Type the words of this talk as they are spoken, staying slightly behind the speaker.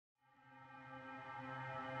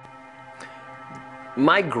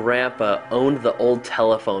My grandpa owned the old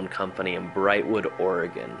telephone company in Brightwood,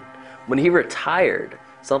 Oregon. When he retired,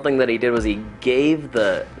 something that he did was he gave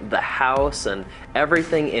the house and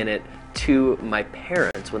everything in it to my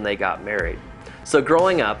parents when they got married. So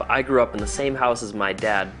growing up, I grew up in the same house as my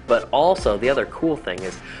dad, but also the other cool thing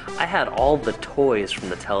is I had all the toys from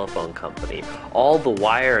the telephone company, all the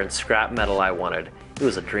wire and scrap metal I wanted. It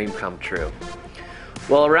was a dream come true.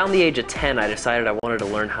 Well, around the age of 10, I decided I wanted to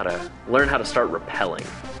learn how to start rappelling.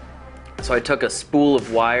 So I took a spool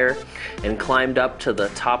of wire and climbed up to the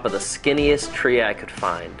top of the skinniest tree I could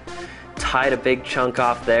find, tied a big chunk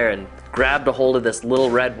off there and grabbed a hold of this little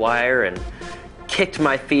red wire and kicked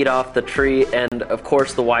my feet off the tree, and of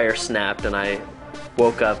course the wire snapped and I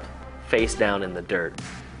woke up face down in the dirt.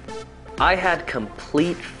 I had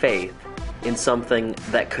complete faith in something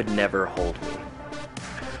that could never hold me.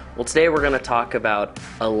 Well, today we're going to talk about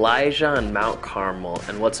Elijah on Mount Carmel,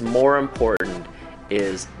 and what's more important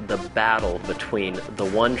is the battle between the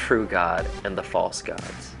one true God and the false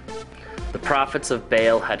gods. The prophets of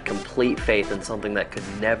Baal had complete faith in something that could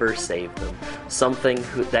never save them, something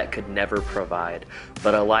that could never provide,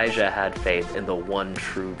 but Elijah had faith in the one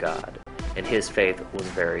true God, and his faith was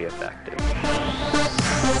very effective.